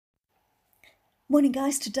Morning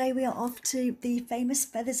guys, today we are off to the famous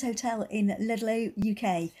Feathers Hotel in Ludlow,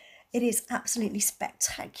 UK. It is absolutely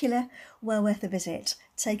spectacular, well worth a visit.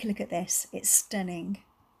 Take a look at this, it's stunning.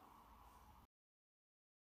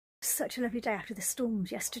 Such a lovely day after the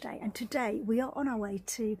storms yesterday, and today we are on our way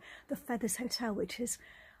to the Feathers Hotel, which is,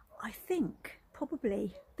 I think,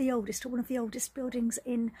 probably the oldest or one of the oldest buildings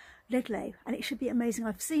in Ludlow, and it should be amazing.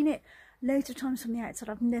 I've seen it loads of times from the outside,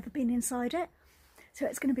 I've never been inside it. So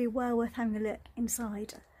it's going to be well worth having a look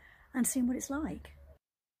inside and seeing what it's like.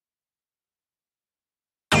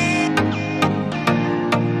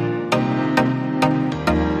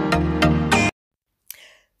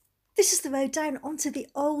 This is the road down onto the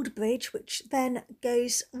old bridge, which then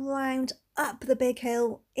goes round up the big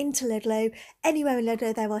hill into Ludlow. Anywhere in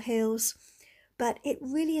Ludlow there are hills, but it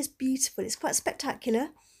really is beautiful. It's quite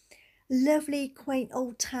spectacular. Lovely, quaint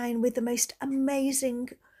old town with the most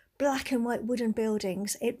amazing black and white wooden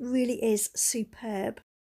buildings. It really is superb.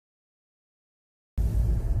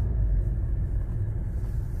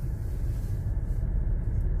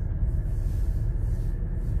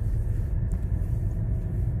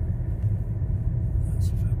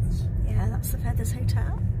 Yeah, that's the Feathers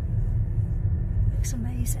Hotel. Looks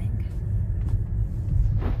amazing.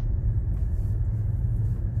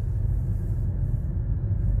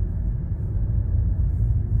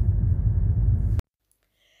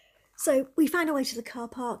 So we found our way to the car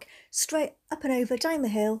park, straight up and over, down the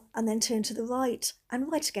hill, and then turn to the right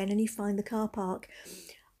and right again, and you find the car park.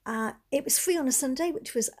 It was free on a Sunday,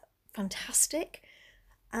 which was fantastic.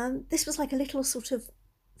 This was like a little sort of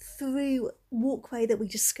through walkway that we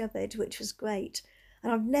discovered, which was great.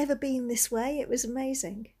 And I've never been this way, it was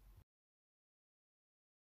amazing.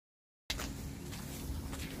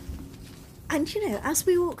 And you know, as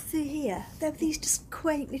we walked through here, there were these just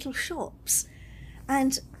quaint little shops.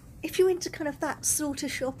 And if you're into kind of that sort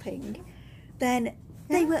of shopping, then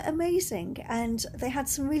they were amazing, and they had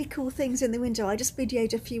some really cool things in the window. I just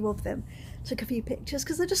videoed a few of them, took a few pictures,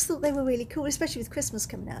 because I just thought they were really cool, especially with Christmas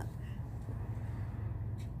coming up.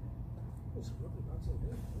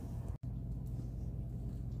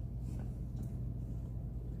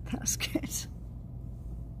 That's good.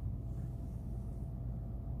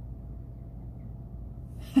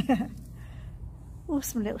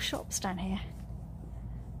 Awesome little shops down here.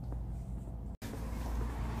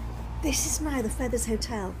 This is now the Feathers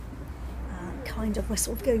Hotel, kind of. We're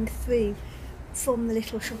sort of going through from the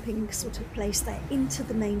little shopping sort of place there into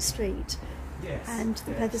the main street. Yes, and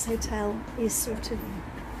the Feathers Hotel is sort of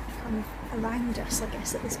kind of around us, I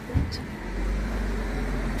guess, at this point.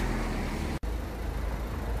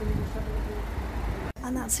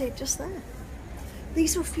 And that's it just there.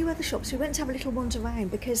 These are a few other shops. We went to have a little wander around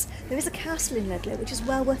because there is a castle in Ludlow which is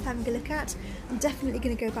well worth having a look at. I'm definitely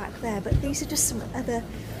going to go back there, but these are just some other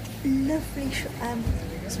lovely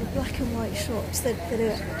sort of black and white shops that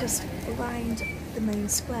are just around the main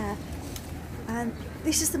square. And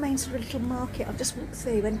this is the main sort of little market I've just walked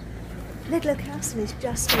through, and Ludlow Castle is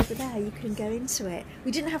just over there. You can go into it.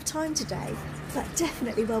 We didn't have time today, but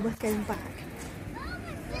definitely well worth going back.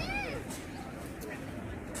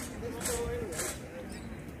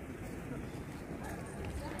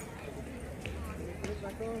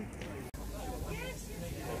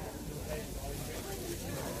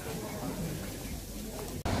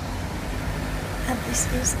 And this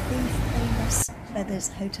is the famous Feathers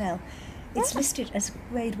Hotel. It's listed as a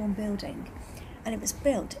Grade 1 building, and it was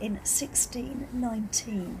built in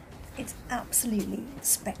 1619. It's absolutely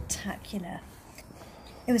spectacular.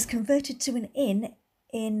 It was converted to an inn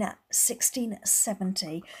in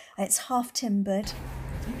 1670. It's half timbered.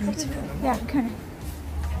 Beautiful. Yeah, kind of.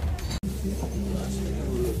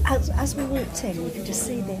 As we walked in, you could just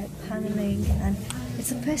see the panelling, and it's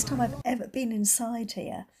the first time I've ever been inside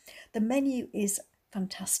here. The menu is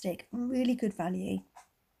fantastic, really good value.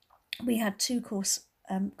 We had two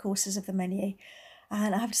courses of the menu,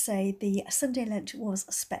 and I have to say the Sunday lunch was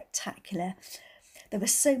spectacular. There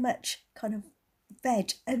was so much kind of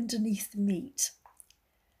veg underneath the meat,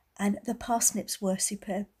 and the parsnips were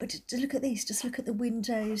superb. But look at these, just look at the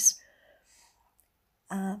windows.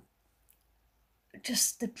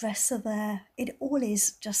 Just the dresser there, it all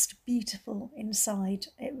is just beautiful inside,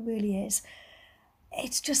 it really is.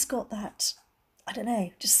 It's just got that, I don't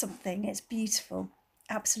know, just something, it's beautiful,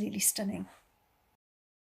 absolutely stunning.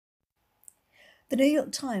 The New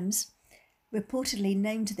York Times reportedly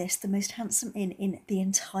named this the most handsome inn in the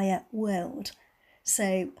entire world,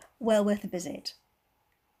 so well worth a visit.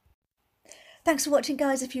 Thanks for watching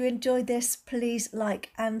guys. If you enjoyed this, please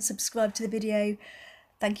like and subscribe to the video.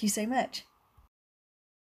 Thank you so much.